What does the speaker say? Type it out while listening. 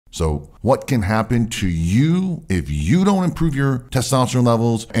So what can happen to you if you don't improve your testosterone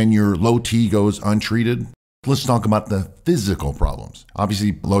levels and your low T goes untreated? Let's talk about the physical problems.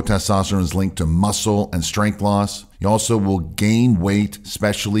 Obviously, low testosterone is linked to muscle and strength loss. You also will gain weight,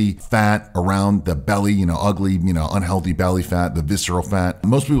 especially fat around the belly, ugly, unhealthy belly fat, the visceral fat.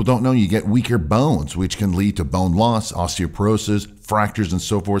 Most people don't know you get weaker bones, which can lead to bone loss, osteoporosis, fractures, and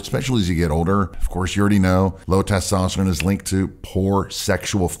so forth, especially as you get older. Of course, you already know low testosterone is linked to poor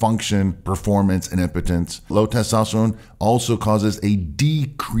sexual function, performance, and impotence. Low testosterone also causes a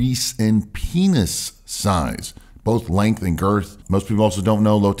decrease in penis size, both length and girth. Most people also don't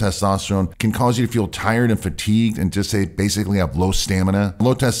know low testosterone can cause you to feel tired and fatigued and just basically have low stamina.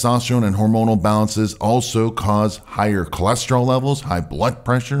 Low testosterone and hormonal balances also cause higher cholesterol levels, high blood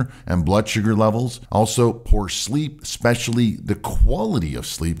pressure, and blood sugar levels. Also, poor sleep, especially the quality of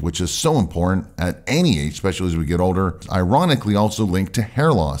sleep, which is so important at any age, especially as we get older. Ironically, also linked to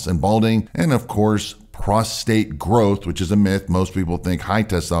hair loss and balding, and of course, prostate growth, which is a myth. Most people think high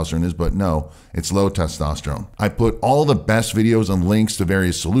testosterone is, but no, it's low testosterone. I put all the best videos and links to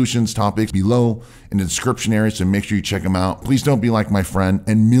various solutions, topics below in the description area, so make sure you check them out. Please don't be like my friend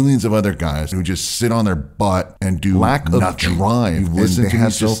and millions of other guys who just sit on their butt and do lack of drive. You've listened to me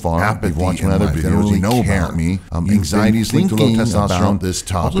so far. You've watched my other videos. You know about me. Anxiety is linked to low testosterone. This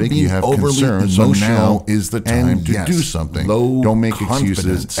topic, you have concerns. So now is the time to do something. Don't make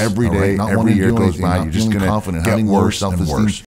excuses. Every day, every year goes by, you're just going to get worse and worse.